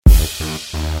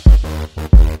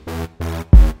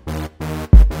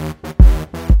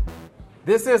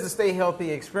This is the Stay Healthy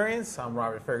Experience. I'm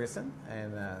Robert Ferguson,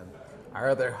 and our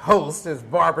other host is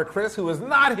Barbara Chris, who is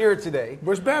not here today.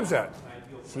 Where's Babs at?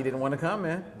 She didn't want to come,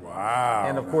 man. Wow.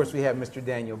 And of course, we have Mr.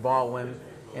 Daniel Baldwin.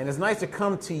 And it's nice to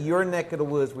come to your neck of the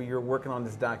woods where you're working on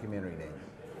this documentary, Daniel.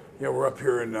 Yeah, we're up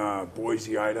here in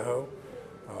Boise, Idaho,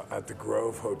 at the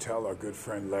Grove Hotel. Our good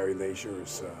friend Larry Leisure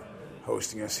is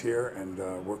hosting us here,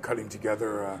 and we're cutting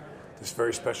together this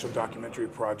very special documentary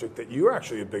project that you're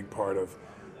actually a big part of.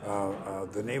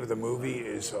 The name of the movie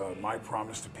is My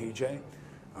Promise to PJ.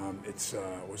 It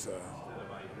was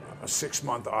a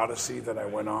 6-month odyssey that I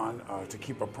went on to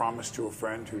keep a promise to a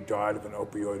friend who died of an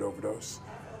opioid overdose.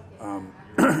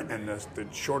 And the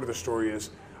short of the story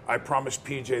is, I promised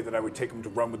PJ that I would take him to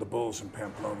run with the Bulls in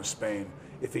Pamplona, Spain,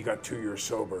 if he got 2 years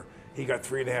sober. He got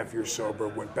 3.5 years sober,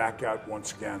 went back out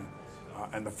once again,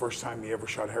 and the first time he ever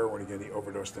shot heroin again, he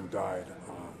overdosed and died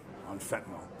on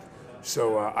fentanyl.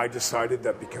 So I decided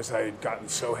that because I had gotten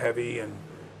so heavy and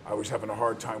I was having a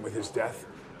hard time with his death,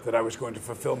 that I was going to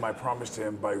fulfill my promise to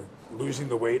him by losing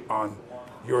the weight on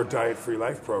your Diet-Free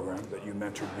Life program that you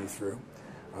mentored me through.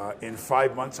 In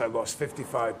 5 months, I lost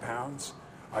 55 pounds.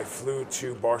 I flew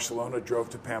to Barcelona, drove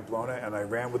to Pamplona, and I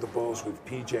ran with the Bulls with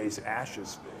PJ's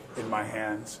ashes in my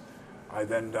hands. I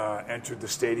then entered the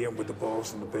stadium with the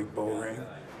Bulls in the big bull ring,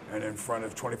 and in front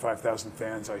of 25,000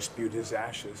 fans, I spewed his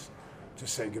ashes to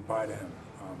say goodbye to him.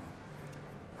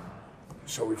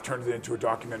 So we've turned it into a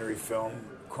documentary film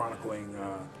chronicling,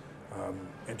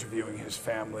 interviewing his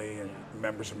family and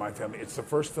members of my family. It's the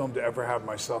first film to ever have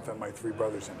myself and my 3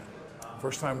 brothers in it.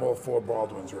 First time all 4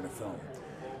 Baldwins are in a film.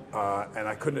 And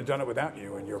I couldn't have done it without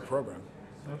you and your program.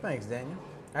 Well, thanks, Daniel.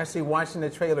 Actually, watching the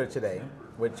trailer today,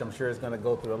 which I'm sure is going to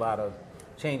go through a lot of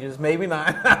changes. Maybe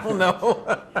not. I don't know.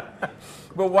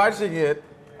 But watching it,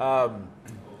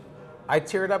 I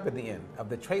teared up at the end of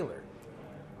the trailer.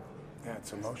 Yeah,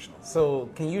 it's emotional. So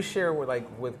can you share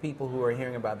with people who are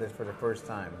hearing about this for the first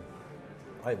time,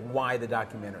 why the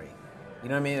documentary? You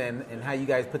know what I mean? And how you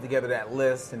guys put together that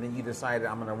list, and then you decided,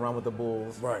 I'm going to run with the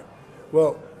Bulls. Right.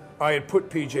 Well, I had put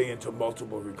PJ into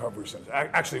multiple recovery centers.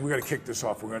 Actually, we're going to kick this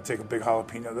off. We're going to take a big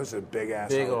jalapeno. This is a big-ass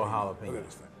Big jalapeno. old jalapeno. Look at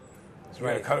this thing. That's You're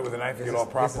right. going to cut it with a knife and get all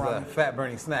proper on This it? is a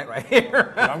fat-burning snack right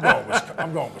here. Yeah,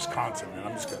 I'm going Wisconsin, man.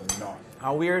 I'm just going to gnaw it.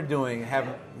 How we are doing,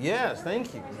 yes,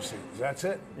 thank you. Let me see. That's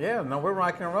it? Yeah, no, we're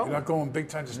rocking and rolling. You're not going big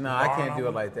time? Just No, I can't do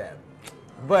it like that.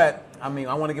 But, I mean,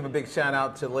 I want to give a big shout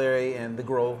out to Larry and the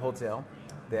Grove Hotel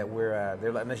that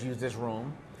they're letting us use this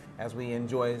room as we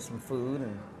enjoy some food.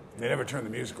 And they never turned the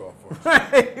music off for us.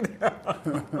 right.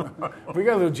 We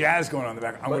got a little jazz going on in the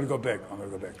back. I'm going to go big.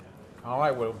 All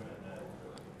right, well,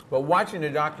 but watching the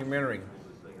documentary,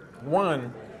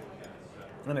 one,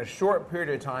 in a short period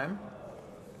of time,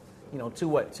 is it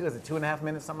 2.5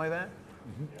 minutes, something like that?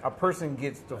 Mm-hmm. A person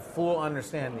gets the full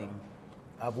understanding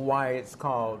of why it's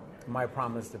called My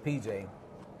Promise to PJ.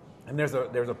 And there's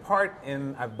a part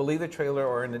in, I believe, the trailer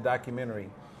or in the documentary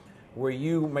where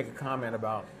you make a comment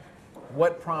about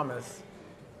what promise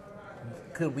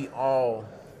could we all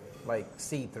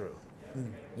see through.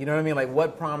 You know what I mean? Like,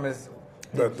 what promise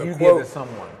did you give to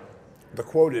someone? The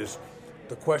quote is,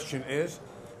 the question is,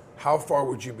 how far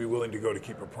would you be willing to go to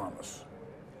keep a promise?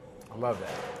 I love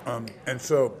that. And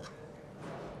so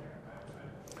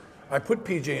I put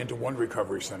PJ into one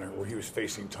recovery center where he was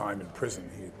facing time in prison.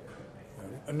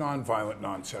 A non-violent,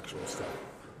 non-sexual stuff.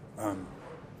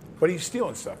 But he's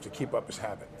stealing stuff to keep up his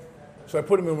habit. So I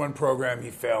put him in one program, he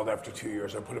failed after 2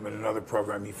 years. I put him in another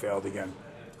program, he failed again.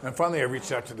 And finally I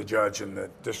reached out to the judge and the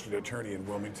district attorney in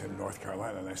Wilmington, North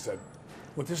Carolina, and I said,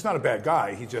 look, this is not a bad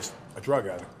guy, he's just a drug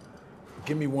addict.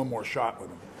 Give me one more shot with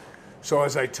him. So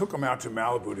as I took him out to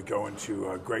Malibu to go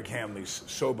into Greg Hanley's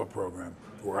SOBA program,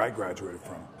 where I graduated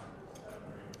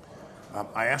from,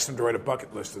 I asked him to write a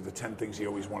bucket list of the 10 things he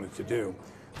always wanted to do,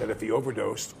 that if he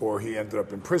overdosed or he ended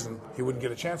up in prison, he wouldn't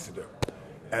get a chance to do.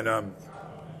 And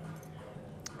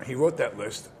he wrote that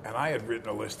list, and I had written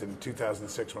a list in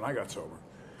 2006 when I got sober.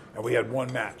 And we had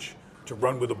one match to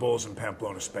run with the Bulls in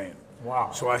Pamplona, Spain.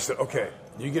 Wow. So I said, okay,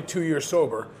 you get 2 years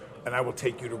sober, and I will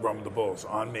take you to run with the Bulls.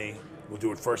 On me, we'll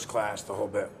do it first class, the whole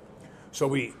bit. So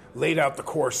we laid out the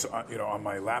course on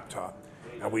my laptop,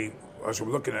 and as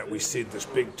we're looking at it, we see this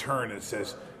big turn that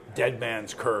says Dead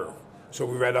Man's Curve. So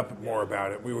we read up more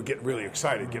about it. We were getting really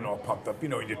excited, getting all pumped up.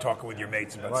 When you're talking with your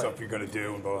mates about stuff you're going to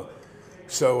do and blah.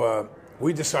 So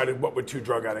we decided, what would 2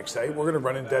 drug addicts say? We're going to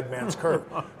run in Dead Man's Curve.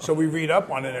 So we read up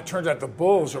on it, and it turns out the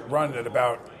Bulls run at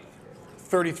about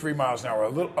 33 miles an hour,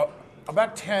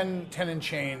 about 10 and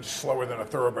change slower than a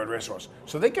thoroughbred racehorse.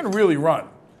 So they can really run.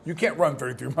 You can't run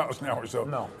 33 miles an hour, so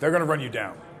no. They're going to run you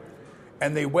down.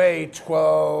 And they weigh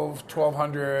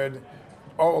 1,200,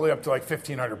 all the way up to like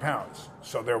 1,500 pounds.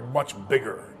 So they're much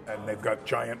bigger, and they've got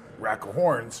giant rack of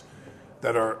horns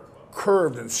that are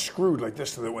curved and screwed like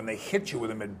this so that when they hit you with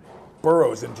them, it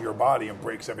burrows into your body and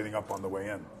breaks everything up on the way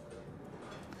in.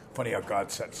 Funny how God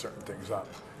sets certain things up.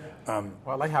 Well,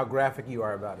 I like how graphic you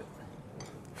are about it.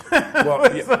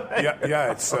 Well,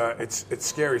 yeah, it's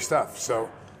scary stuff. So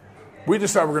we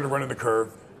decided we're going to run in the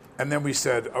curve, and then we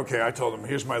said, okay, I told him,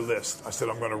 here's my list. I said,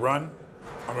 I'm going to run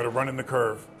in the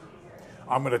curve,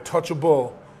 I'm going to touch a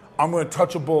bull, I'm going to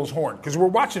touch a bull's horn. Because we're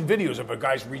watching videos of a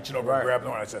guy's reaching over and grabbing the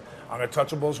horn. I said, I'm going to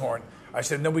touch a bull's horn. I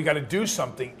said, and then we got to do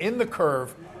something in the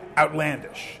curve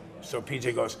outlandish. So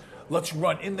PJ goes, let's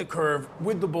run in the curve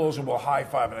with the bulls and we'll high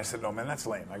five. And I said, no, man, that's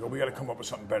lame. I go, we got to come up with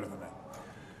something better than that.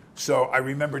 So I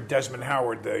remember Desmond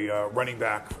Howard, the running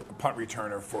back, punt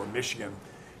returner for Michigan.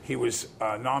 He was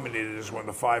nominated as one of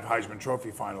the 5 Heisman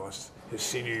Trophy finalists his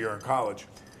senior year in college.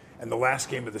 And the last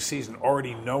game of the season,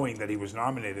 already knowing that he was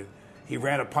nominated, he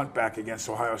ran a punt back against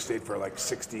Ohio State for like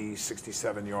 60,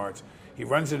 67 yards. He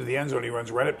runs into the end zone, he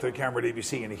runs right up to the camera at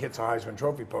ABC, and he hits a Heisman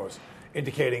Trophy pose,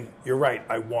 indicating, you're right,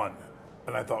 I won.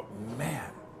 And I thought, man,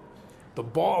 the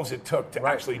balls it took to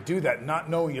actually do that, not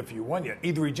knowing if you won yet.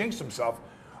 Either he jinxed himself,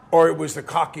 or it was the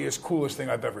cockiest, coolest thing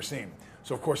I've ever seen.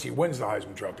 So, of course, he wins the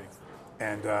Heisman Trophy.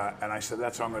 And I said,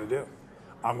 that's what I'm going to do.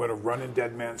 I'm going to run in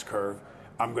Dead Man's Curve.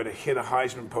 I'm going to hit a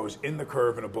Heisman pose in the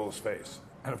curve in a bull's face.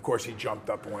 And, of course, he jumped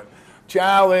up and went,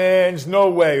 challenge, no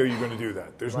way are you going to do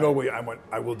that. There's no way. I went,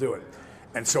 I will do it.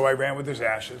 And so I ran with his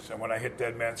ashes, and when I hit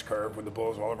Dead Man's Curve with the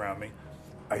bulls all around me,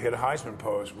 I hit a Heisman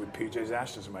pose with PJ's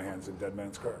ashes in my hands in Dead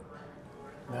Man's Curve.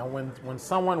 Now, when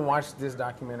someone watched this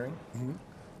documentary,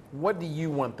 what do you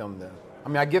want them to? I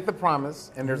mean, I get the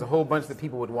promise, and there's a whole bunch that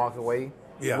people would walk away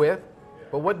with,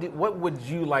 but what would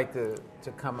you like to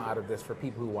come out of this for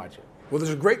people who watch it? Well,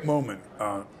 there's a great moment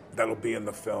that'll be in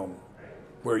the film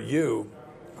where you,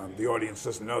 the audience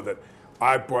doesn't know that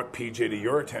I brought PJ to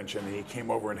your attention, and he came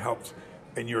over and helped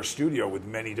in your studio with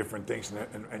many different things,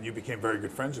 and you became very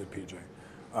good friends with PJ.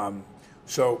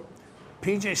 So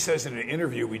PJ says in an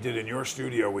interview we did in your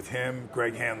studio with him,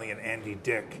 Greg Hanley, and Andy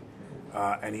Dick,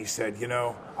 and he said, you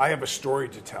know, I have a story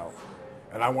to tell,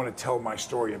 and I want to tell my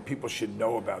story, and people should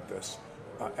know about this.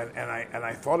 And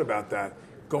I thought about that.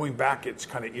 Going back, it's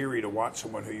kind of eerie to watch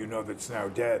someone who you know that's now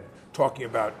dead talking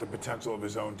about the potential of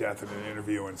his own death in an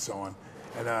interview and so on.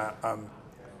 And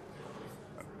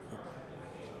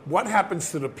what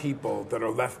happens to the people that are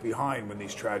left behind when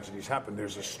these tragedies happen?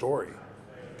 There's a story.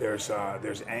 There's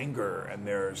anger, and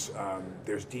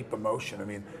there's deep emotion. I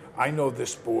mean, I know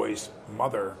this boy's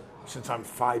mother since I'm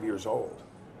 5 years old.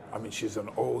 I mean, she's an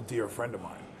old, dear friend of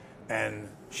mine. And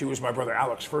she was my brother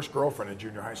Alex's first girlfriend in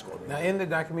junior high school. Now, in the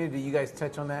documentary, do you guys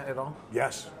touch on that at all?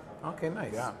 Yes. Okay,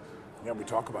 nice. Yeah, we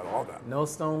talk about all that. No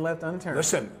stone left unturned.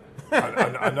 Listen,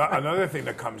 another thing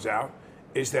that comes out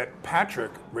is that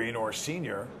Patrick Raynor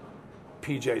Sr.,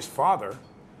 PJ's father,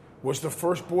 was the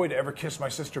first boy to ever kiss my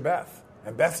sister Beth.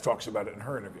 And Beth talks about it in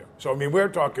her interview. So, I mean, we're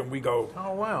talking, we go,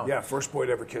 oh, wow. Yeah, first boy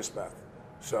to ever kiss Beth.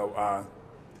 So,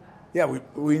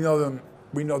 we know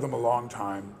them a long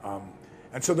time.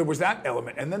 And so there was that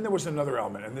element. And then there was another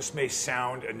element. And this may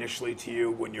sound initially to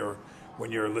you when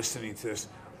you're listening to this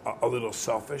a little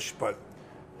selfish, but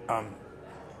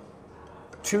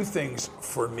two things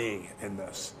for me in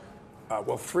this.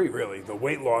 Well, three, really. The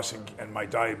weight loss and my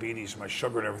diabetes, my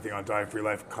sugar and everything on Diet-Free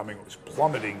Life was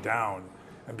plummeting down,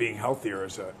 and being healthier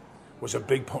was a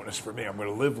big bonus for me. I'm going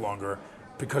to live longer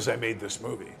because I made this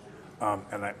movie,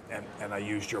 and I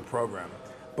used your program.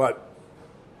 But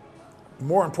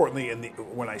more importantly,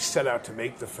 when I set out to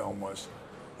make the film was,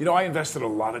 you know, I invested a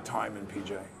lot of time in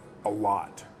PJ, a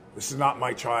lot. This is not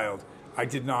my child. I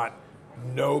did not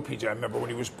know PJ. I remember when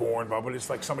he was born, but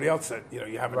it's like somebody else that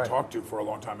you haven't talked to for a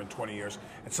long time in 20 years.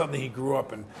 And suddenly he grew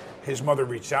up, and his mother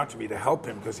reached out to me to help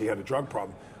him because he had a drug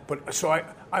problem. But so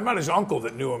I'm not his uncle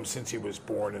that knew him since he was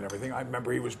born and everything. I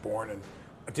remember he was born, and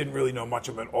I didn't really know much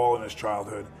of him at all in his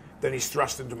childhood. Then he's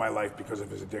thrust into my life because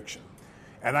of his addiction.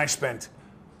 And I spent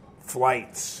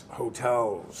flights,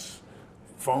 hotels,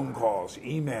 phone calls,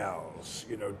 emails,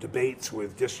 debates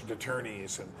with district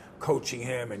attorneys and coaching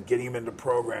him and getting him into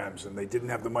programs, and they didn't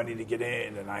have the money to get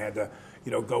in, and I had to,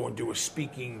 go and do a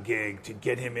speaking gig to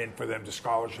get him in for them to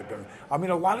scholarship him. I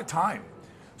mean, a lot of time.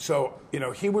 So,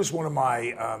 he was one of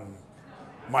my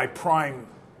my prime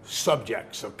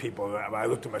subjects of people. I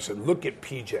looked at him, I said, look at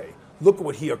PJ. Look at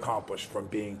what he accomplished from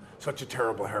being such a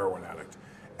terrible heroin addict.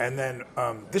 And then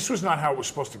this was not how it was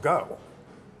supposed to go.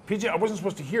 PJ, I wasn't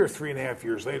supposed to hear 3.5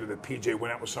 years later that PJ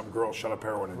went out with some girl, shut up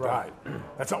heroin, and died.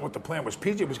 That's not what the plan was.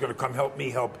 PJ was going to come help me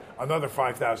help another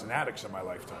 5,000 addicts in my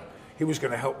lifetime. He was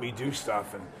going to help me do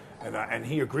stuff And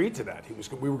he agreed to that.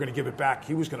 We were going to give it back.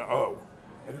 He was going to owe,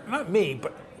 and not me,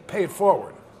 but pay it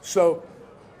forward. So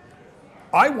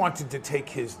I wanted to take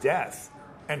his death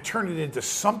and turn it into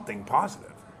something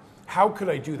positive. How could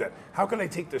I do that? How can I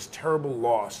take this terrible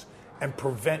loss and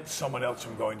prevent someone else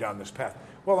from going down this path?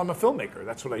 Well, I'm a filmmaker.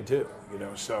 That's what I do,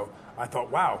 So I thought,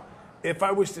 wow, if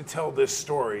I was to tell this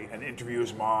story and interview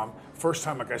his mom, first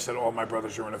time, like I said, all my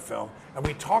brothers are in a film, and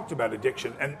we talked about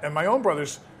addiction, and my own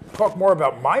brothers talk more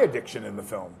about my addiction in the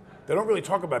film. They don't really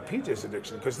talk about PJ's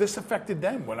addiction, because this affected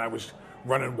them when I was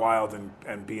running wild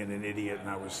and being an idiot, and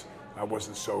I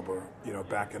wasn't sober,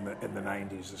 back in the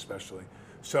 90s especially.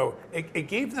 So it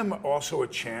gave them also a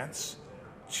chance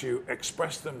to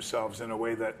express themselves in a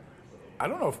way that I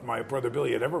don't know if my brother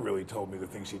Billy had ever really told me the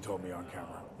things he told me on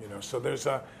camera. So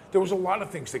there was a lot of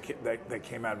things that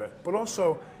came out of it, but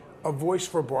also a voice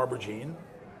for Barbara Jean.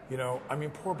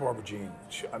 Poor Barbara Jean.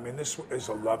 This is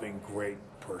a loving, great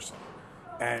person,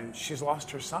 and she's lost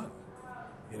her son.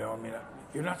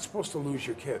 You're not supposed to lose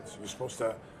your kids. You're supposed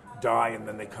to die, and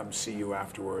then they come see you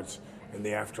afterwards in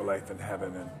the afterlife in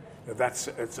heaven, and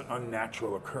it's an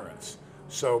unnatural occurrence.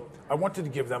 So I wanted to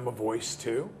give them a voice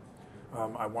too.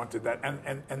 I wanted that,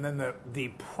 and then the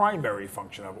primary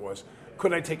function of it was,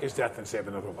 could I take his death and save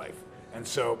another life? And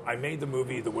so I made the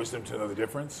movie The Wisdom to Know the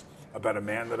Difference, about a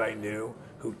man that I knew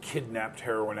who kidnapped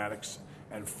heroin addicts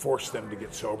and forced them to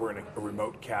get sober in a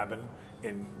remote cabin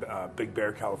in Big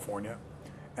Bear, California.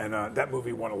 And that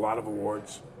movie won a lot of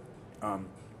awards.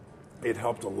 It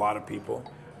helped a lot of people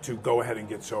to go ahead and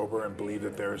get sober and believe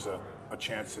that there's a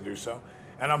chance to do so.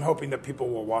 And I'm hoping that people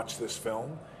will watch this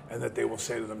film and that they will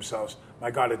say to themselves,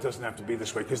 my God, it doesn't have to be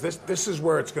this way, because this is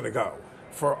where it's going to go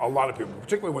for a lot of people,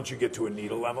 particularly once you get to a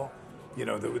needle level.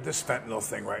 With this fentanyl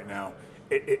thing right now,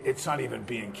 it's not even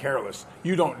being careless.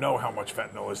 You don't know how much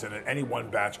fentanyl is in it. Any one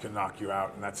batch can knock you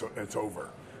out, and it's over.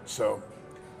 So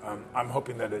I'm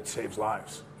hoping that it saves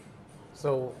lives.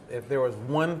 So if there was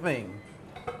one thing,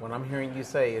 what I'm hearing you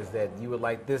say is that you would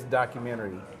like this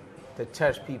documentary to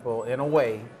touch people in a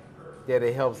way that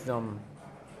it helps them.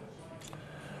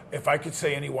 If I could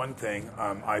say any one thing,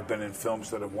 I've been in films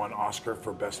that have won Oscar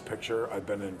for Best Picture. I've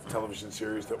been in television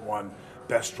series that won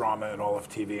Best Drama in all of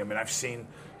TV. I've seen,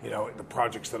 the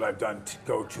projects that I've done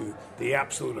go to the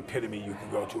absolute epitome you can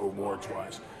go to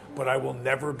awards-wise. But I will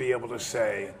never be able to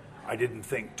say I didn't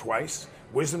think twice.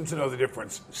 Wisdom to Know the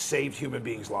Difference saved human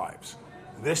beings' lives.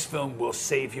 This film will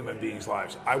save human beings'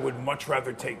 lives. I would much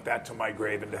rather take that to my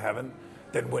grave into heaven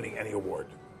than winning any award.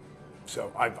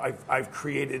 So I've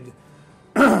created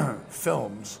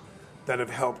films that have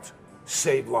helped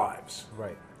save lives.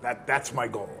 Right. That's my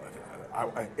goal.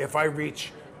 If I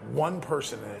reach one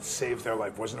person and it saves their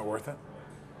life, wasn't it worth it?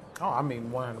 Oh,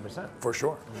 100%. For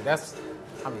sure.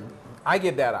 I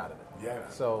get that out of it. Yeah.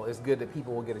 So it's good that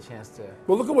people will get a chance to.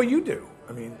 Well, look at what you do.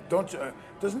 Don't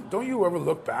you ever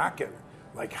look back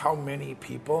at how many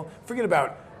people? Forget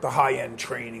about the high-end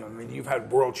training. You've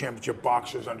had world championship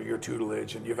boxers under your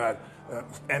tutelage, and you've had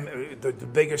the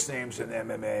biggest names in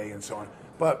MMA and so on.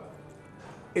 But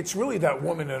it's really that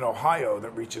woman in Ohio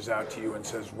that reaches out to you and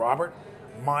says, Robert,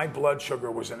 my blood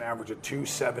sugar was an average of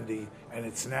 270, and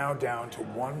it's now down to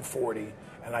 140,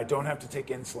 and I don't have to take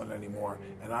insulin anymore,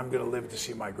 and I'm going to live to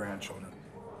see my grandchildren.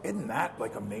 Isn't that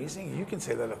amazing? You can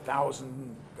say that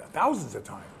thousands of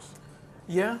times.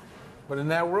 Yeah, but in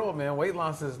that world, man, weight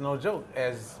loss is no joke.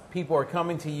 As people are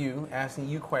coming to you, asking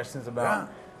you questions about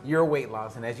your weight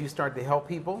loss, and as you start to help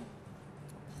people,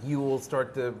 you will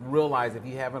start to realize, if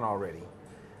you haven't already,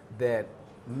 that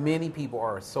many people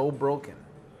are so broken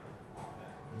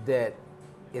that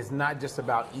it's not just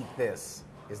about eat this.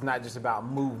 It's not just about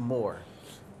move more.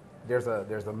 There's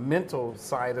a mental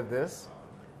side of this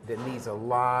that needs a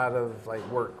lot of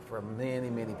work from many,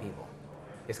 many people.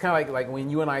 It's kind of like when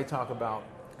you and I talk about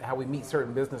how we meet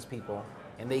certain business people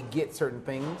and they get certain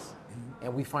things,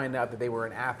 and we find out that they were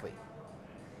an athlete.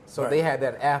 So they had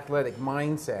that athletic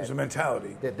mindset. There's a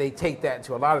mentality. That they take that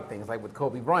to a lot of things, like with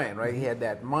Kobe Bryant, right? He had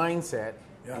that mindset,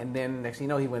 and then next thing you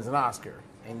know, he wins an Oscar.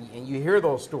 And you hear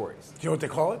those stories. Do you know what they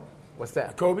call it? What's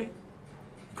that? Kobe?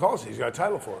 He calls it. He's got a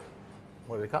title for it.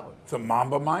 What do they call it? It's a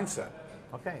Mamba Mindset.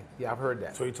 Okay. Yeah, I've heard that.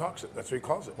 That's what he talks it. That's what he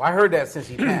calls it. Well, I heard that since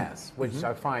he passed, which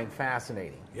I find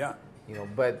fascinating. Yeah.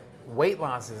 But weight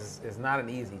loss is not an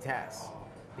easy task,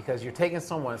 because you're taking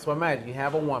someone. So imagine you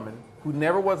have a woman who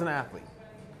never was an athlete.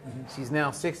 She's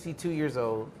now 62 years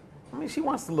old. She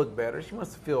wants to look better. She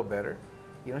wants to feel better.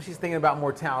 She's thinking about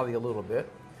mortality a little bit.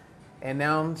 And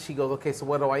now she goes, okay, so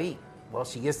what do I eat? Well,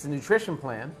 she gets the nutrition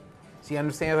plan. She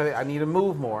understands that I need to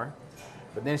move more.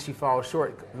 But then she falls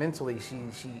short mentally.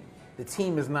 The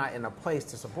team is not in a place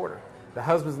to support her. The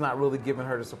husband's not really giving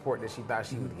her the support that she thought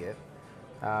she would get.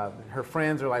 Her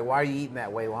friends are like, why are you eating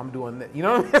that way? Well, I'm doing this. You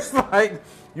know, it's like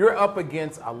you're up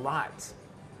against a lot,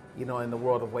 you know, in the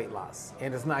world of weight loss,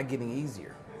 and it's not getting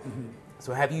easier. Mm-hmm.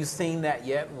 So have you seen that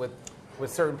yet with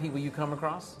certain people you come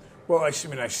across? Well, I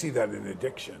see that in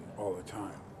addiction all the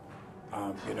time.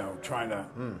 You know, trying to,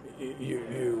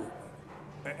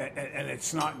 and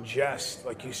it's not just,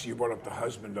 like you brought up the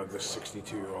husband of this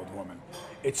 62-year-old woman.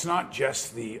 It's not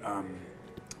just the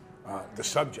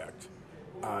subject.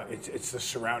 It's the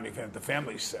surrounding family. The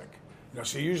family's sick. You know,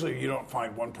 so usually you don't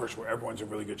find one person where everyone's in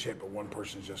really good shape, but one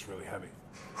person's just really heavy.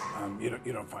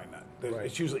 You don't find that. Right.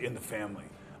 It's usually in the family.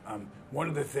 One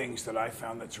of the things that I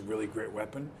found that's a really great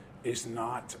weapon is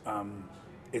not,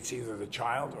 it's either the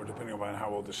child or, depending on how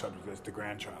old the subject is, the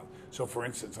grandchild. So for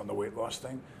instance, on the weight loss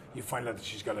thing, you find out that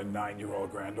she's got a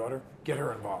 9-year-old granddaughter, get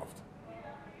her involved.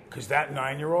 Because that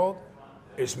 9-year-old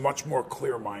is much more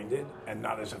clear-minded and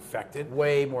not as affected.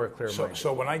 Way more clear-minded.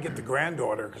 So when I get the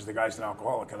granddaughter, because the guy's an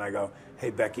alcoholic, and I go,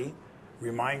 hey, Becky,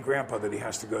 remind Grandpa that he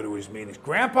has to go to his meetings.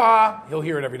 Grandpa! He'll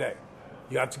hear it every day.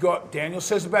 You have to go. Daniel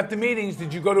says about the meetings.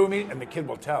 Did you go to a meeting? And the kid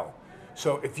will tell.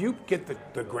 So if you get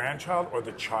the grandchild or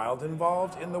the child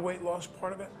involved in the weight loss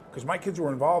part of it, because my kids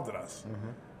were involved in us. Mm-hmm.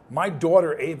 My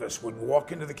daughter, Avis, would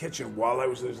walk into the kitchen while I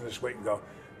was losing this weight and go,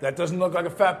 that doesn't look like a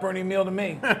fat-burning meal to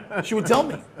me. She would tell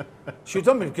me. She would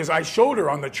tell me because I showed her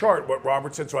on the chart what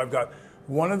Robert said. So I've got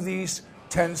one of these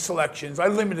 10 selections. I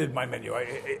limited my menu.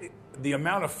 The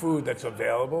amount of food that's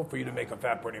available for you to make a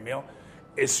fat-burning meal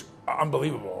is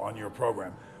unbelievable on your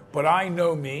program. But I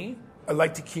know me. I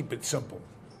like to keep it simple.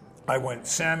 I went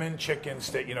salmon, chicken,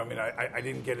 steak. You know, I mean, I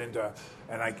didn't get into,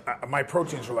 and my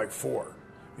proteins were like 4,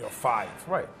 5.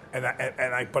 Right.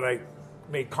 But I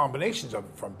made combinations of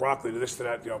it, from broccoli to this to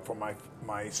that, for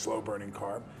my slow burning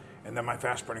carb, and then my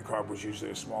fast burning carb was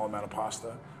usually a small amount of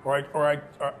pasta, or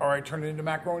I turned it into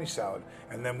macaroni salad,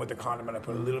 and then with the condiment I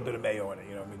put a little bit of mayo in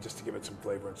it, just to give it some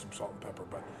flavor and some salt and pepper.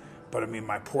 But I mean,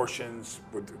 my portions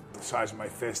were the size of my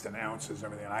fist and ounces and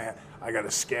everything. And I got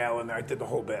a scale in there. I did the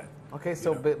whole bit. Okay,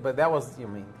 so but that was,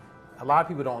 a lot of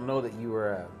people don't know that you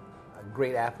were a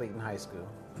great athlete in high school,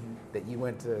 mm-hmm. that you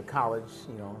went to college,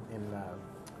 in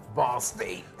Ball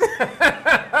State.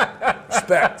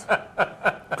 Respect.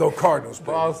 Go Cardinals,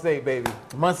 baby. Ball State, baby.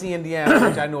 Muncie, Indiana,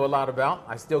 which I know a lot about.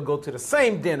 I still go to the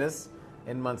same dentist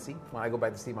in Muncie when I go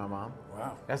back to see my mom.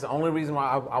 Wow. That's the only reason why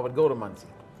I would go to Muncie.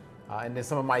 And then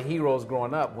some of my heroes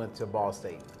growing up went to Ball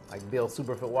State, like Bill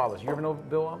Superfoot Wallace. You ever know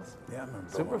Bill Wallace? Yeah, I remember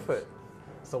Bill Superfoot.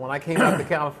 So when I came out to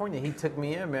California, he took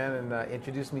me in, man, and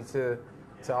introduced me to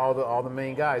all the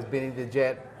main guys, Benny the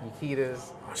Jet,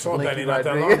 Nikitas. I saw Benny not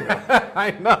that long ago.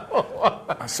 I know.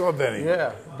 I saw Benny.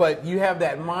 Yeah, but you have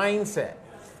that mindset.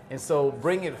 And so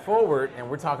bring it forward, and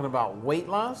we're talking about weight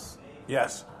loss?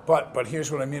 Yes, but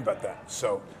here's what I mean about that.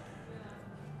 So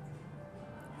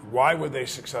why were they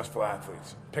successful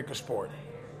athletes? Pick a sport.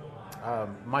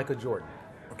 Michael Jordan.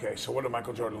 Okay, so what did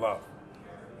Michael Jordan love?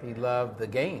 He loved the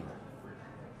game.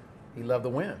 He loved the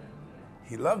win.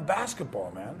 He loved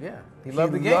basketball, man. Yeah, he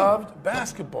loved the game. He loved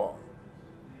basketball.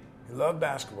 He loved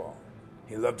basketball.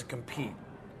 He loved to compete.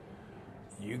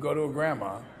 You go to a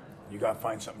grandma, you got to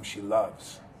find something she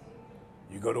loves.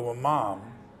 You go to a mom,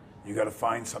 you got to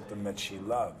find something that she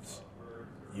loves.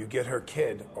 You get her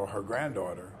kid or her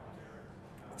granddaughter,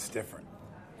 it's different.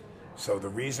 So the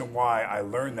reason why I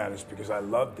learned that is because I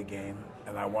loved the game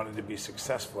and I wanted to be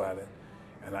successful at it,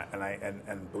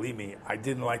 and believe me, I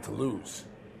didn't like to lose.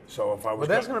 So if I was,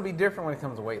 but that's going to be different when it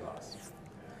comes to weight loss.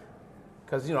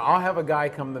 Because I'll have a guy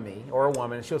come to me or a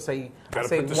woman, and she'll say, I'll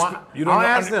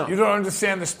ask them. You don't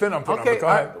understand the spin I'm putting on it. Go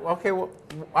ahead. Okay, well,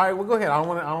 all right, well, go ahead. I don't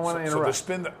want to interrupt.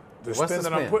 So the spin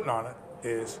that I'm putting on it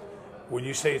is when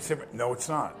you say it's different. No, it's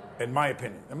not. In my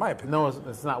opinion. No,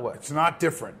 it's not what? It's not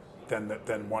different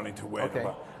than wanting to win. Okay.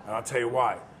 And I'll tell you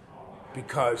why.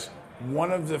 Because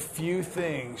one of the few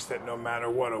things that no matter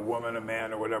what, a woman, a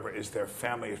man, or whatever, is their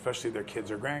family, especially their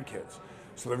kids or grandkids.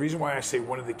 So the reason why I say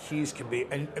one of the keys can be,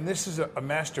 and this is a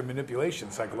master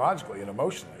manipulation psychologically and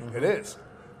emotionally. Mm-hmm. It is.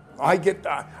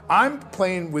 I'm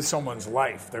playing with someone's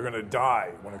life. They're going to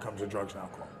die when it comes to drugs and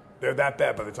alcohol. They're that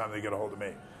bad by the time they get a hold of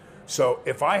me. So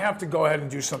if I have to go ahead and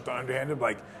do something underhanded,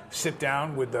 like sit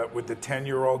down with the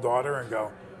 10-year-old daughter and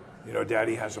go,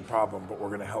 Daddy has a problem, but we're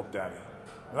going to help Daddy.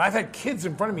 And I've had kids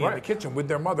in front of me in the kitchen with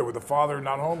their mother, with the father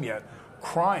not home yet,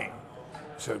 crying.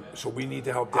 So we need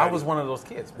to help Daddy. I was one of those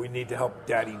kids. We need to help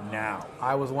Daddy now.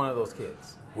 I was one of those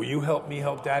kids. Will you help me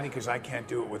help Daddy? Because I can't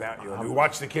do it without you. And we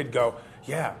watch the kid go,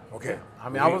 yeah, okay.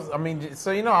 I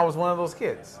was one of those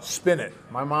kids. Spin it.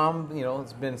 My mom,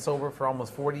 has been sober for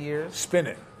almost 40 years. Spin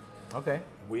it. Okay.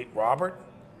 Robert,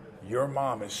 your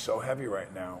mom is so heavy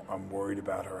right now, I'm worried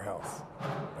about her health.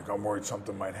 Like, I'm worried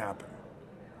something might happen.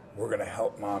 We're going to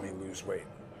help mommy lose weight.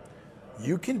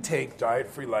 You can take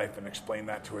Diet-Free Life and explain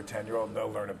that to a 10-year-old, and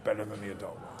they'll learn it better than the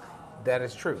adult. That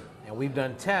is true. And we've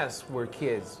done tests where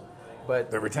kids, but...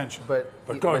 Their retention. But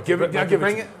go ahead, give it to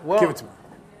me. Well, give it to me.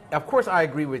 Of course, I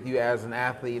agree with you as an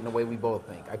athlete in the way we both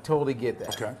think. I totally get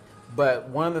that. Okay. But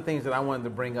one of the things that I wanted to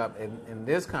bring up in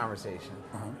this conversation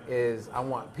is I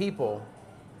want people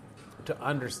to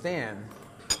understand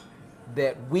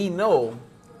that we know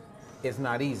it's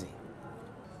not easy.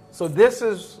 So this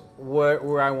is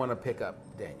where I want to pick up,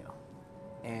 Daniel.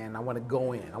 And I want to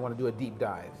go in. I want to do a deep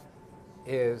dive.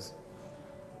 Is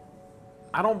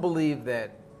I don't believe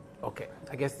that, okay,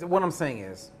 I guess what I'm saying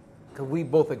is, because we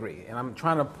both agree, and I'm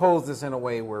trying to pose this in a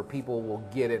way where people will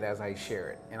get it as I share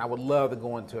it. And I would love to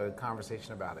go into a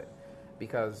conversation about it,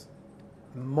 because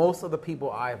most of the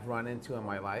people I've run into in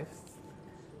my life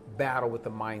battle with the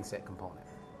mindset component.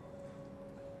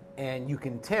 And you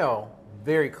can tell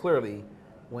very clearly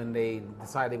when they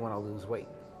decide they want to lose weight.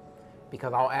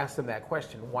 Because I'll ask them that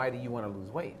question, why do you want to lose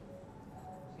weight?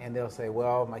 And they'll say,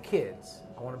 well, my kids,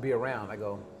 I want to be around. I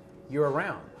go, you're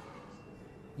around.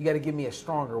 You got to give me a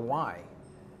stronger why.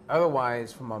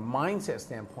 Otherwise, from a mindset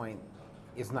standpoint,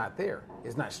 it's not there.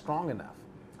 It's not strong enough.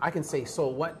 I can say, so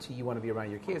what to you want to be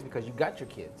around your kids because you got your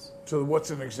kids. So what's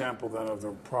an example then of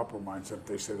the proper mindset if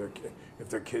they say if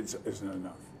their kids isn't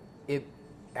enough? It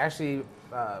actually,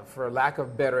 for lack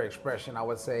of better expression, I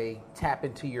would say tap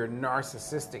into your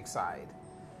narcissistic side.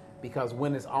 Because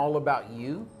when it's all about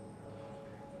you,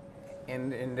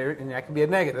 and that can be a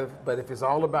negative, but if it's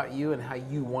all about you and how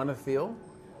you want to feel,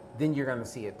 then you're going to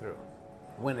see it through.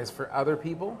 When it's for other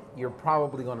people, you're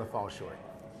probably going to fall short.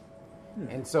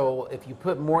 And so if you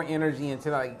put more energy into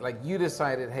that, like you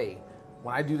decided, hey,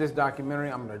 when I do this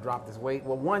documentary, I'm going to drop this weight.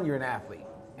 Well, one, you're an athlete.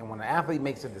 And when an athlete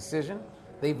makes a decision,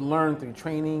 they've learned through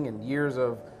training and years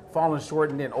of falling short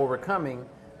and then overcoming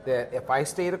that if I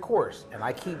stay the course and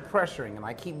I keep pressuring and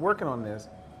I keep working on this,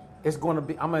 I'm going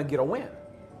to get a win.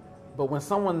 But when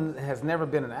someone has never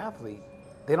been an athlete,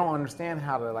 they don't understand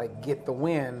how to get the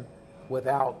win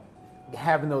without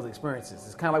having those experiences.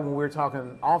 It's kind of like when we were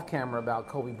talking off camera about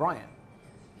Kobe Bryant.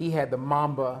 He had the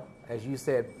Mamba, as you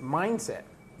said, mindset.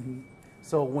 Mm-hmm.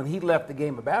 So when he left the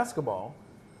game of basketball,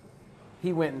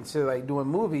 he went into doing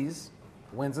movies,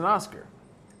 wins an Oscar.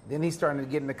 Then he's starting to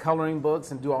get into coloring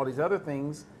books and do all these other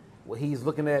things. Well, he's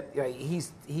looking at,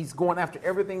 he's going after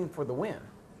everything for the win.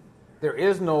 There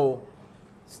is no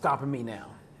stopping me now.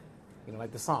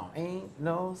 Like the song, ain't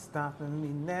no stopping me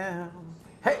now.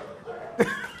 Hey!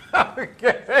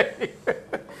 Okay.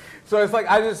 So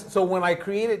it's so when I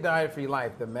created Diet-Free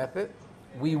Life, the method,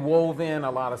 we wove in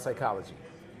a lot of psychology.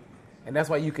 And that's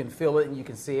why you can feel it and you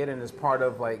can see it, and it's part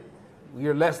of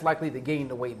you're less likely to gain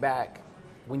the weight back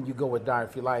when you go with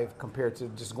Diet-Free Life compared to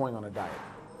just going on a diet.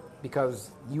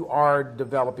 Because you are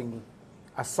developing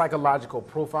a psychological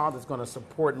profile that's going to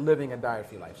support living a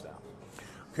diet-free lifestyle.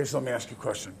 Okay, so let me ask you a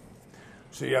question.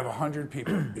 So you have 100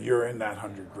 people, you're in that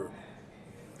 100 group.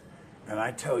 And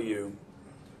I tell you,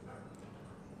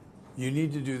 you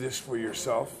need to do this for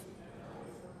yourself,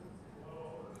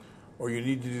 or you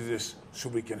need to do this so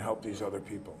we can help these other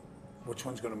people. Which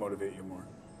one's going to motivate you more?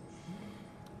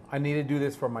 I need to do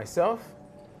this for myself.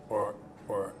 Or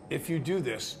if you do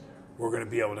this, we're going to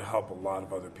be able to help a lot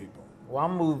of other people. Well,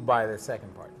 I'm moved by the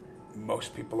second part.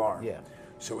 Most people are. Yeah.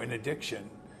 So in addiction,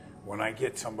 when I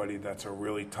get somebody that's a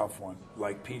really tough one,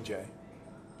 like PJ,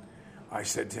 I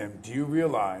said to him, do you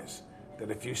realize that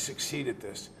if you succeed at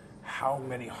this, how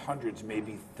many hundreds,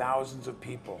 maybe thousands of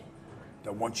people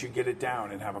that once you get it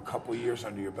down and have a couple of years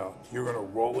under your belt, you're going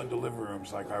to roll into living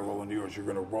rooms like I roll into yours. You're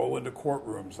going to roll into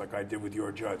courtrooms like I did with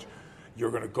your judge.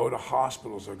 You're going to go to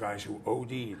hospitals of guys who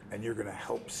OD'd, and you're going to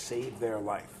help save their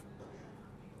life.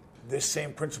 This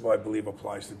same principle, I believe,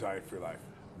 applies to Diet-Free Life.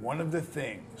 One of the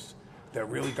things that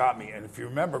really got me, and if you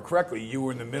remember correctly, you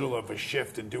were in the middle of a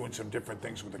shift and doing some different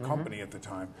things with the company at the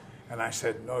time, and I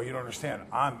said, no, you don't understand.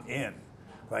 I'm in.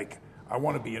 I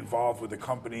want to be involved with the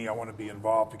company. I want to be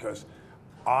involved because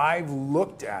I've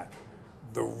looked at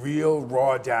the real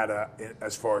raw data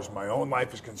as far as my own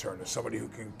life is concerned, as somebody who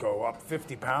can go up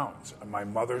 50 pounds. And my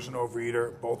mother's an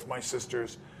overeater. Both my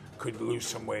sisters could lose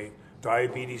some weight.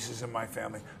 Diabetes is in my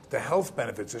family. The health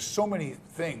benefits, there's so many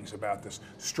things about this.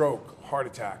 Stroke, heart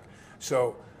attack.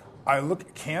 So I look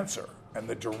at cancer and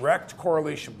the direct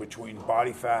correlation between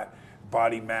body fat,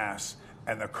 body mass,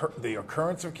 and the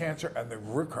occurrence of cancer and the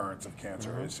recurrence of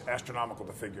cancer is astronomical,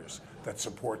 the figures that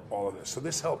support all of this. So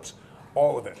this helps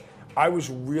all of it. I was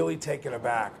really taken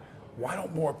aback. Why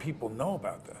don't more people know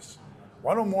about this?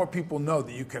 Why don't more people know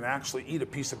that you can actually eat a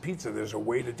piece of pizza? There's a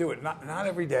way to do it. Not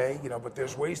every day, but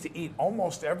there's ways to eat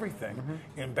almost everything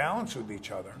in balance with each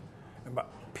other. But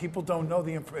people don't know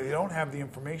they don't have the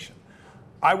information.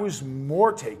 I was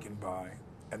more taken by,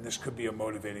 and this could be a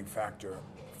motivating factor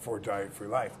for diet-free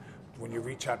life, when you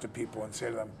reach out to people and say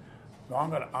to them, "No, I'm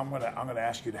gonna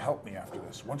ask you to help me after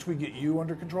this. Once we get you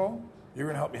under control, you're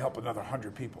gonna help another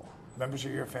 100 people, members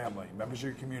of your family, members of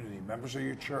your community, members of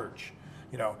your church."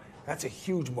 That's a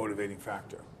huge motivating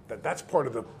factor. That's part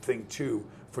of the thing too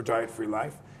for diet-free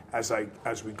life.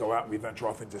 As we go out and we venture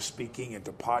off into speaking,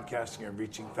 into podcasting, and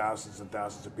reaching thousands and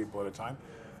thousands of people at a time.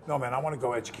 No, man, I want to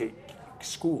go educate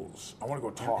schools. I want to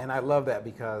go talk. And I love that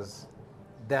because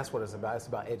that's what it's about. It's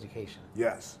about education.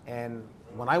 Yes. And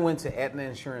when I went to Aetna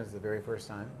Insurance the very first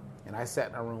time, and I sat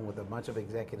in a room with a bunch of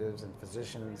executives and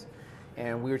physicians,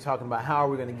 and we were talking about how are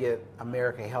we going to get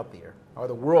America healthier or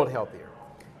the world healthier.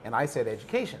 And I said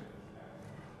education.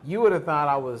 You would have thought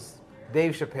I was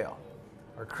Dave Chappelle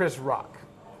or Chris Rock,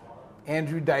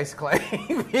 Andrew Dice Clay,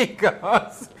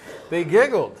 because they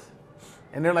giggled.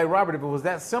 And they're like, Robert, if it was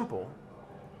that simple,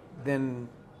 then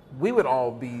we would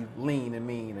all be lean and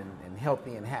mean and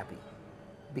healthy and happy.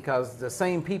 Because the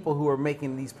same people who are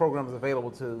making these programs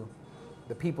available to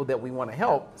the people that we want to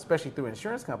help, especially through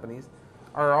insurance companies,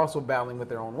 are also battling with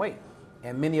their own weight.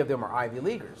 And many of them are Ivy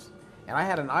Leaguers. And I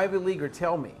had an Ivy Leaguer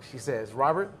tell me, she says,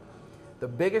 Robert, the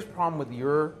biggest problem with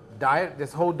your diet,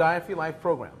 this whole Diet-Free Life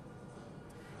program,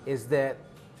 is that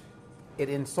it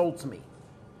insults me.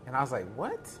 And I was like,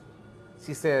 what?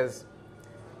 She says,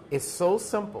 it's so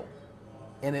simple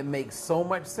and it makes so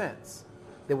much sense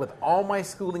that with all my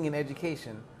schooling and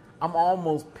education, I'm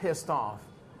almost pissed off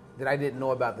that I didn't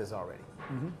know about this already.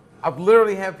 Mm-hmm. I've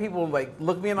literally had people like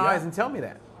look me in the eyes and tell me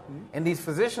that. Mm-hmm. And these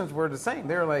physicians were the same.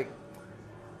 They're like,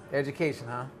 education,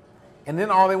 huh? And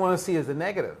then all they want to see is the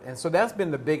negative. And so that's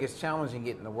been the biggest challenge in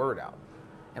getting the word out.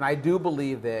 And I do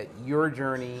believe that your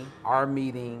journey, our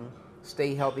meeting,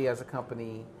 Stay Healthy as a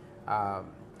company,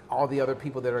 all the other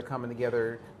people that are coming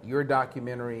together, your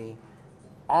documentary,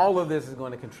 all of this is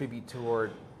going to contribute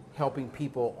toward helping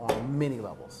people on many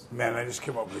levels. Man, I just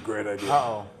came up with a great idea.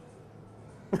 Uh-oh.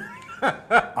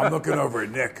 I'm looking over at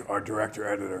Nick, our director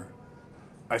editor.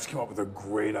 I just came up with a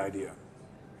great idea.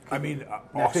 I mean, now,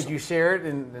 awesome. Could you share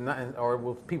it, or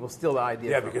will people steal the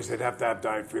idea? Yeah, because they'd have to have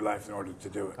diet-free life in order to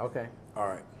do it. Okay. All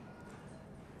right.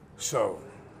 So,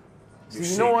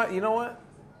 you know what?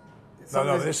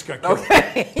 No, this is going to kill you.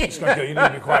 It's going to kill you. You need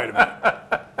to be quiet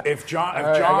about it. If John and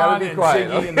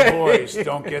Ziggy and the boys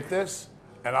don't get this,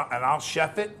 and I'll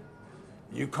chef it,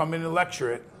 you come in and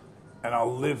lecture it, and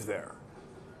I'll live there.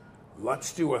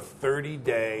 Let's do a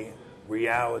 30-day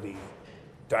reality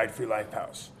diet-free life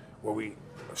house where we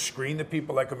screen the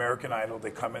people like American Idol. They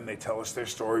come in, they tell us their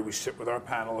story. We sit with our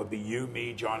panel. It'll be you,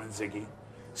 me, John, and Ziggy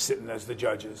sitting as the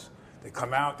judges. They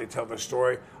come out, they tell their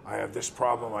story. I have this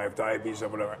problem, I have diabetes, or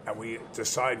whatever. And we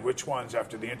decide which ones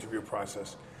after the interview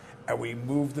process. And we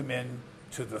move them in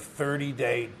to the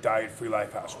 30-day diet-free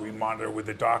life house. We monitor with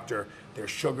the doctor their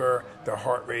sugar, their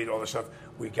heart rate, all this stuff.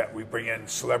 We bring in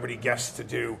celebrity guests to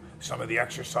do some of the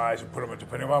exercise and put them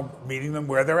depending on meeting them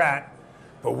where they're at.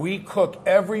 But we cook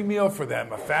every meal for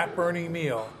them, a fat-burning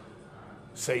meal,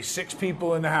 say 6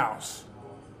 people in the house.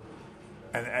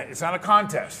 And it's not a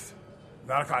contest.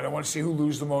 I don't want to see who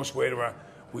loses the most weight.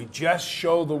 We just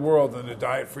show the world in the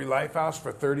diet-free life house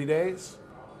for 30 days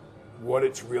what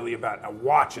it's really about. Now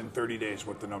watch in 30 days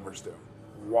what the numbers do.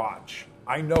 Watch.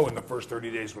 I know in the first 30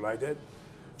 days what I did.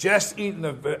 Just eating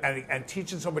and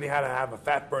teaching somebody how to have a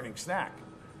fat-burning snack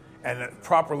and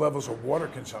proper levels of water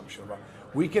consumption.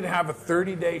 We can have a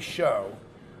 30-day show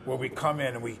where we come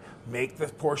in and we make the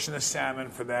portion of salmon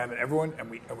for them and everyone, and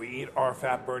we eat our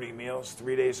fat-burning meals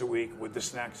 3 days a week with the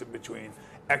snacks in between.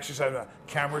 Exercise,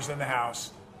 cameras in the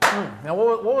house. Now,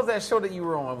 what was that show that you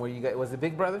were on where you got, was it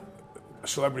Big Brother?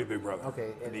 Celebrity Big Brother.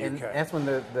 Okay, in the and UK. That's when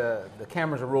the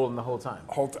cameras are rolling the whole time.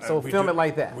 So we film it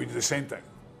like that. We do the same thing.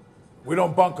 We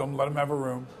don't bunk them, let them have a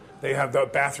room. They have the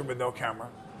bathroom with no camera,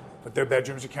 but their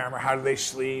bedroom's a camera. How do they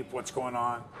sleep? What's going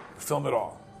on? Film it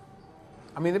all.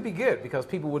 I mean, it'd be good because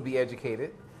people would be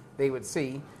educated. They would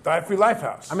see. Diet-free life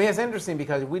house. I mean, it's interesting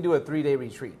because we do a 3-day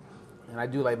retreat, and I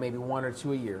do like maybe 1 or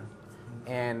 2 a year,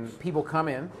 and people come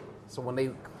in. So when they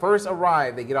first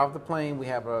arrive, they get off the plane. We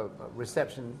have a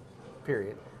reception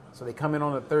period. So they come in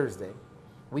on a Thursday.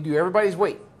 We do everybody's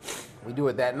weight. We do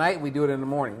it that night. We do it in the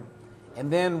morning.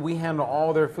 And then we handle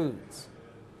all their foods.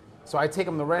 So I take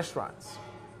them to restaurants.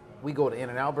 We go to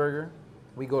In-N-Out Burger.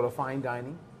 We go to fine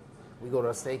dining. We go to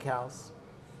a steakhouse.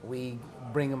 We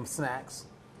bring them snacks.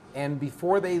 And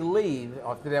before they leave,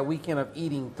 after that weekend of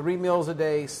eating 3 meals a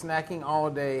day, snacking all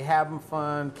day, having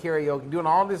fun, karaoke, doing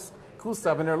all this cool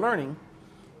stuff, and they're learning,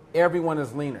 everyone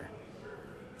is leaner.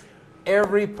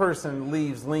 Every person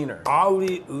leaves leaner.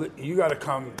 You got to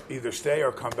come, either stay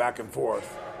or come back and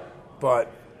forth,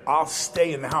 but I'll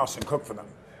stay in the house and cook for them.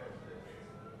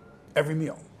 Every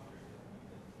meal.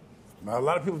 Now, a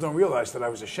lot of people don't realize that I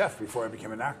was a chef before I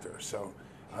became an actor, so,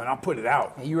 and I'll put it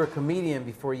out. And you were a comedian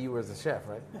before you were a chef,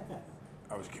 right?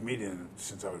 I was a comedian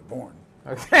since I was born.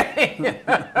 Okay.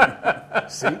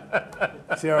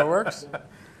 See how it works?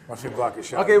 Watch me block a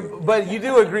shot. Okay, but you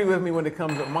do agree with me when it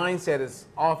comes to mindset is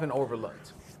often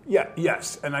overlooked. Yeah,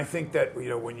 yes, and I think that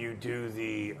when you do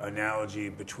the analogy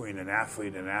between an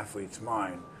athlete and an athlete's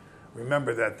mind,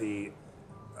 remember that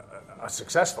a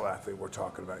successful athlete we're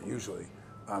talking about usually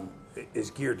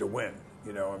is geared to win.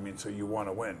 So you want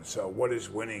to win. So what is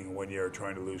winning when you're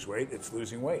trying to lose weight? It's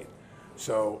losing weight.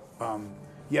 So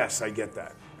yes, I get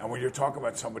that. And when you're talking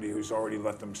about somebody who's already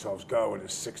let themselves go and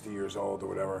is 60 years old or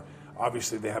whatever,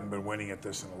 obviously they haven't been winning at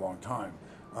this in a long time.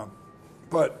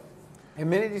 And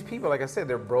many of these people, like I said,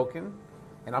 they're broken.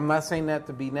 And I'm not saying that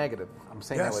to be negative. I'm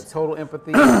saying Yes. that with total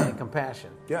empathy and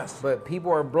compassion. Yes. But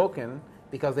people are broken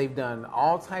because they've done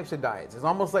all types of diets. It's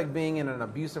almost like being in an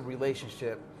abusive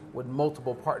relationship with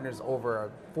multiple partners over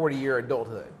a 40-year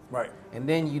adulthood. Right. And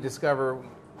then you discover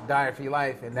diet for your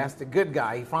life, and that's the good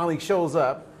guy. He finally shows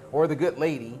up, or the good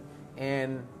lady,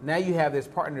 and now you have this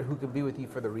partner who can be with you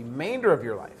for the remainder of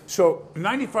your life. So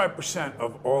 95%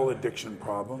 of all addiction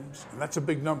problems, and that's a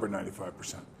big number,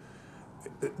 95%,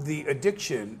 the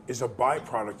addiction is a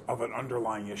byproduct of an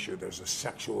underlying issue. There's a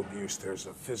sexual abuse, there's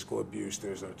a physical abuse,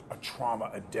 there's a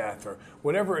trauma, a death, or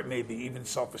whatever it may be, even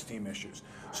self-esteem issues.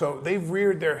 So they've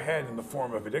reared their head in the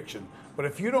form of addiction. But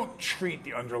if you don't treat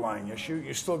the underlying issue,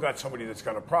 you still got somebody that's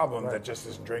got a problem that just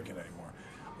isn't drinking anymore.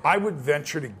 I would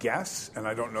venture to guess, and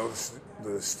I don't know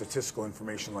the statistical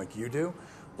information like you do,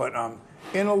 but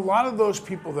in a lot of those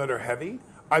people that are heavy,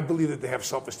 I believe that they have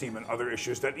self-esteem and other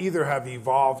issues that either have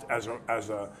evolved as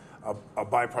a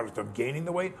byproduct of gaining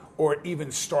the weight, or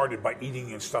even started by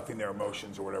eating and stuffing their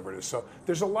emotions or whatever it is. So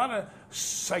there's a lot of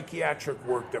psychiatric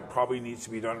work that probably needs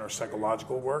to be done, or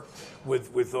psychological work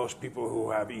with those people who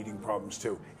have eating problems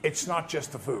too. It's not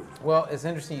just the food. Well, it's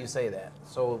interesting you say that.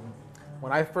 So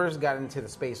when I first got into the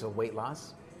space of weight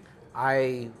loss,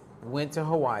 I went to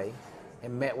Hawaii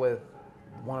and met with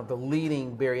one of the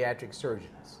leading bariatric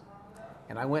surgeons.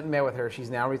 And I went and met with her. She's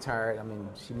now retired. I mean,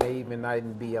 she may even not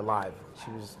even be alive.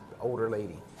 She was an older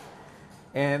lady.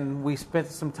 And we spent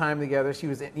some time together. She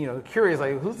was, curious,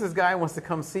 like, who's this guy who wants to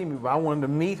come see me? But I wanted to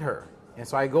meet her. And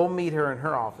so I go meet her in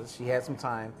her office. She had some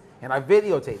time. And I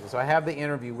videotaped it. So I have the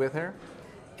interview with her.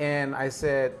 And I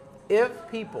said, if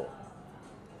people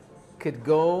could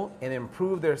go and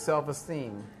improve their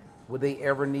self-esteem, would they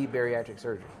ever need bariatric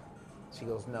surgery? She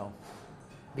goes, no.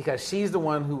 Because she's the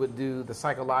one who would do the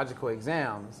psychological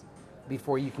exams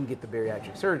before you can get the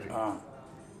bariatric surgery.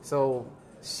 So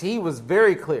she was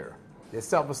very clear that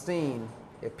self-esteem,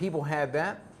 if people had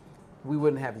that, we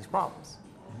wouldn't have these problems.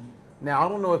 Mm-hmm. Now, I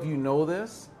don't know if you know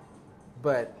this,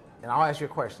 and I'll ask you a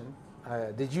question.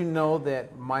 Did you know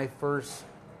that my first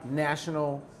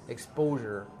national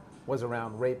exposure was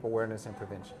around rape awareness and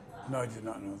prevention? No, I did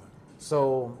not know that.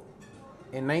 So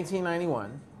in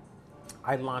 1991,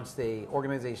 I launched an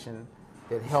organization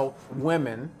that helped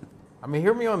women. I mean,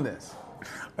 hear me on this.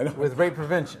 With rape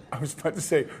prevention. I was about to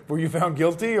say, were you found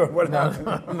guilty or what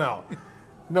happened?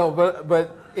 No,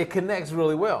 but it connects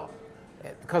really well.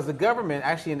 Because the government,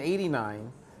 actually in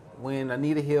 89, when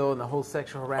Anita Hill and the whole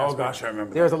sexual harassment. Oh gosh, I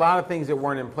remember there was a lot of things that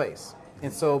weren't in place.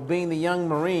 And so being the young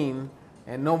Marine,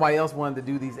 and nobody else wanted to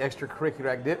do these extracurricular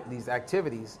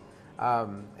activities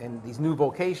and these new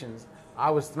vocations, I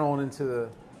was thrown into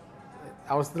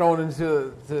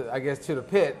the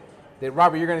pit that,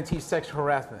 Robert, you're going to teach sexual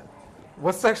harassment.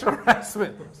 What's sexual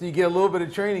harassment? So you get a little bit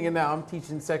of training, and now I'm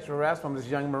teaching sexual harassment. I'm this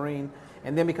young Marine.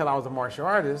 And then because I was a martial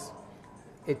artist,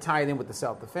 it tied in with the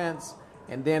self-defense.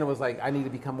 And then it was like, I need to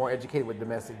become more educated with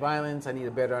domestic violence. I need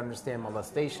to better understand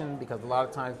molestation, because a lot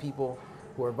of times people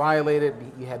who are violated,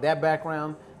 you had that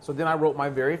background. So then I wrote my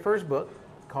very first book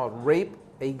called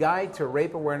A Guide to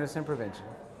Rape Awareness and Prevention.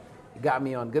 It got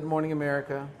me on Good Morning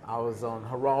America. I was on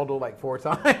Geraldo like 4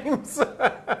 times.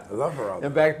 I love Geraldo.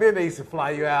 And back then they used to fly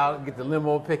you out, get the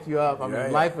limo, pick you up. I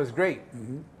mean, life was great.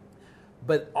 Mm-hmm.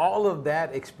 But all of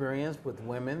that experience with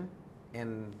women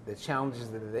and the challenges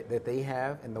that they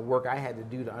have, and the work I had to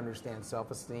do to understand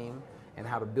self-esteem and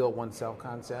how to build one's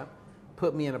self-concept,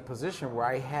 put me in a position where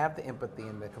I have the empathy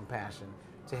and the compassion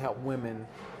to help women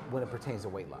when it pertains to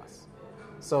weight loss.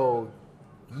 So,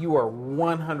 you are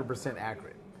 100%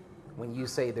 accurate when you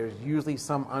say there's usually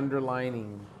some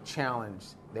underlying challenge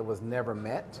that was never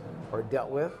met or dealt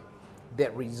with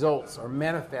that results or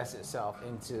manifests itself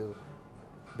into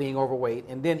being overweight.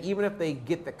 And then even if they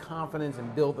get the confidence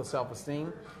and build the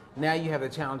self-esteem, now you have the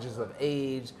challenges of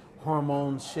age,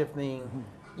 hormones shifting,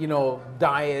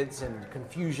 diets and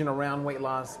confusion around weight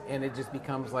loss, and it just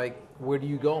becomes like, where do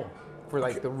you go for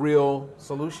like the real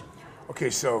solution? Okay,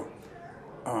 so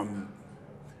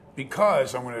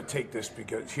because I'm going to take this,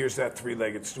 because here's that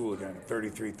three-legged stool again,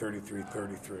 33%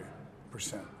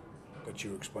 that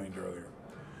you explained earlier.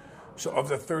 So of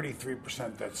the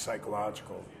 33% that's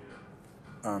psychological,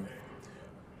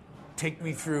 take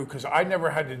me through, because I never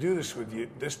had to do this with you,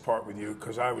 this part with you,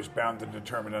 because I was bound and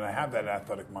determined, and I have that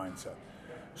athletic mindset.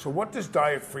 So what does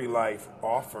diet-free life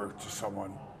offer to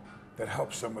someone that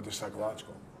helps them with the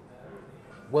psychological?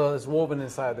 Well, it's woven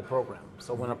inside the program.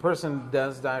 So when a person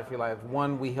does diet-free life,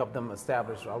 one, we help them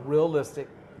establish a realistic,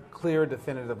 clear,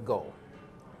 definitive goal.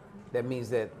 That means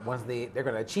that once they're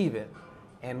going to achieve it,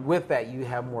 and with that, you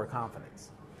have more confidence.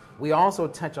 We also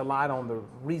touch a lot on the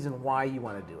reason why you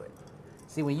want to do it.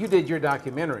 See, when you did your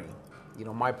documentary,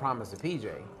 My Promise to PJ,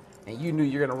 and you knew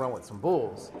you're going to run with some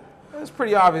bulls, it was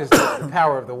pretty obvious the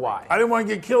power of the why. I didn't want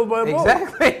to get killed by a bull.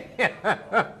 Exactly.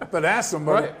 But ask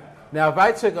somebody. Right. Now,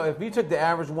 if you took the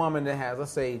average woman that has,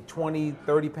 let's say, 20,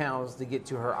 30 pounds to get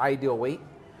to her ideal weight,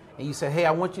 and you say, hey,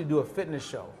 I want you to do a fitness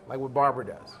show, like what Barbara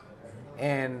does,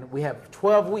 and we have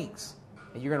 12 weeks,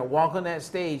 and you're going to walk on that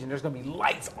stage, and there's going to be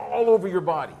lights all over your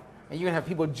body, and you're going to have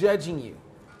people judging you.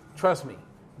 Trust me,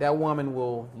 that woman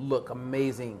will look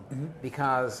amazing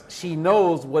because she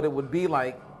knows what it would be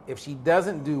like if she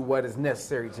doesn't do what is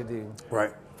necessary to do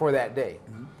for that day.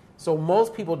 So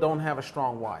most people don't have a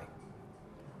strong why.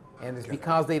 And it's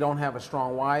because they don't have a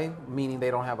strong why, meaning they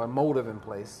don't have a motive in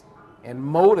place. And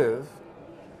motive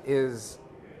is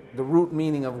the root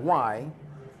meaning of why,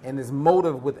 and it's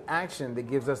motive with action that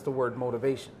gives us the word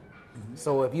motivation.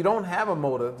 So if you don't have a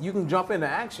motive, you can jump into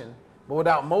action, but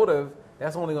without motive,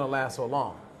 that's only going to last so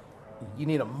long. You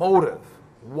need a motive.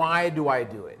 Why do I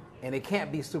do it? And it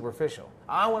can't be superficial.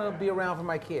 I want to be around for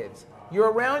my kids.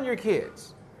 You're around your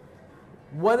kids.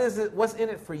 What is it? What's in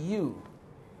it for you?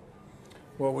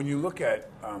 Well, when you look at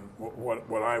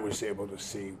what I was able to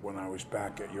see when I was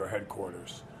back at your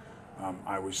headquarters,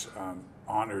 I was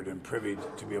honored and privy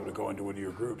to be able to go into one of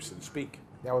your groups and speak.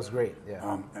 That was great,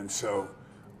 yeah. And so,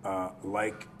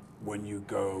 like when you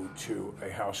go to a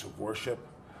house of worship,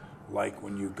 like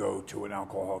when you go to an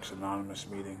Alcoholics Anonymous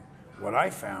meeting, what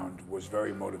I found was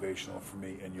very motivational for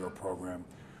me in your program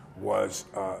was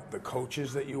the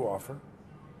coaches that you offer,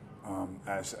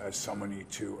 as somebody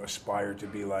to aspire to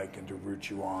be like and to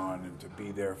root you on and to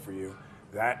be there for you.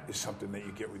 That is something that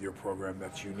you get with your program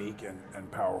that's unique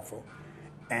and powerful.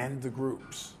 And the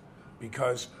groups.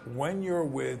 Because when you're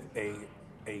with a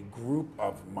group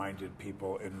of minded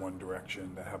people in one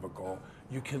direction that have a goal,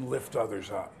 you can lift others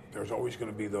up. There's always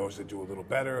going to be those that do a little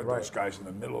better, those guys in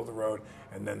the middle of the road,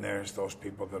 and then there's those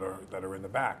people that are in the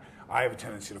back. I have a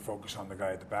tendency to focus on the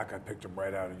guy at the back. I picked him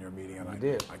right out in your meeting, and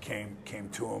I came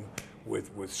to him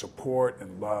with support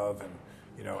and love, and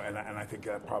and I think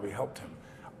that probably helped him.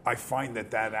 I find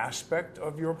that aspect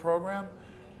of your program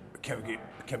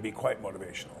can be quite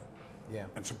motivational,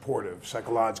 and supportive,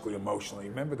 psychologically, emotionally.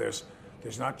 Remember, there's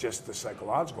not just the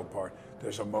psychological part.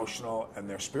 There's emotional and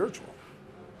there's spiritual.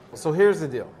 So here's the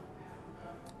deal.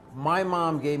 My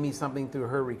mom gave me something through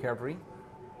her recovery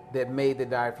that made the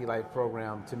Diet Free Life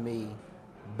program to me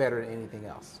better than anything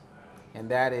else. And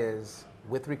that is,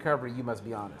 with recovery, you must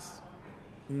be honest.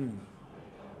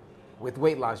 With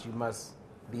weight loss, you must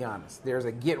be honest. There's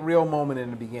a get real moment in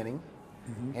the beginning,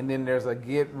 and then there's a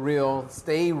get real,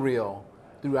 stay real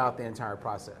throughout the entire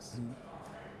process.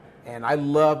 And I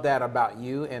love that about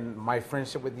you, and my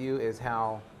friendship with you is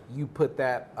how you put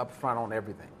that up front on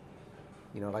everything.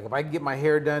 Like if I get my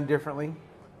hair done differently,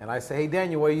 and I say, hey,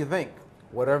 Daniel, what do you think?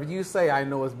 Whatever you say, I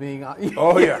know is being...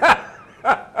 Oh, yeah.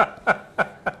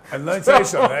 And let me tell you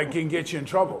something, that can get you in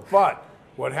trouble. But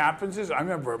what happens is, I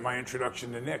remember my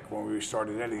introduction to Nick when we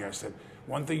started editing, I said,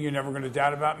 one thing you're never going to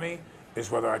doubt about me is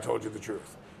whether I told you the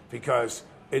truth. Because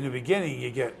in the beginning,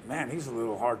 you get, man, he's a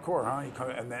little hardcore, huh?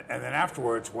 And then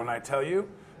afterwards, when I tell you,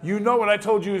 you know what I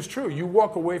told you is true. You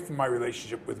walk away from my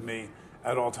relationship with me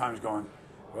at all times going,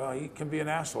 well, he can be an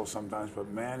asshole sometimes, but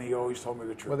man, he always told me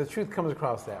the truth. Well, the truth comes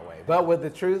across that way. But with the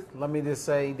truth, let me just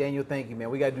say, Daniel, thank you, man.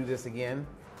 We got to do this again.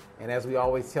 And as we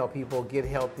always tell people, get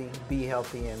healthy, be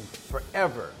healthy, and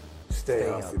forever stay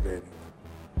healthy, baby.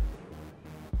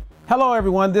 Hello,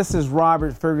 everyone. This is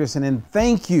Robert Ferguson, and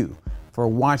thank you for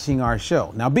watching our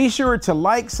show. Now be sure to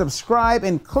like, subscribe,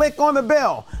 and click on the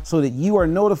bell so that you are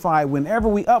notified whenever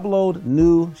we upload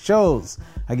new shows.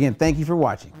 Again, thank you for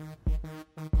watching.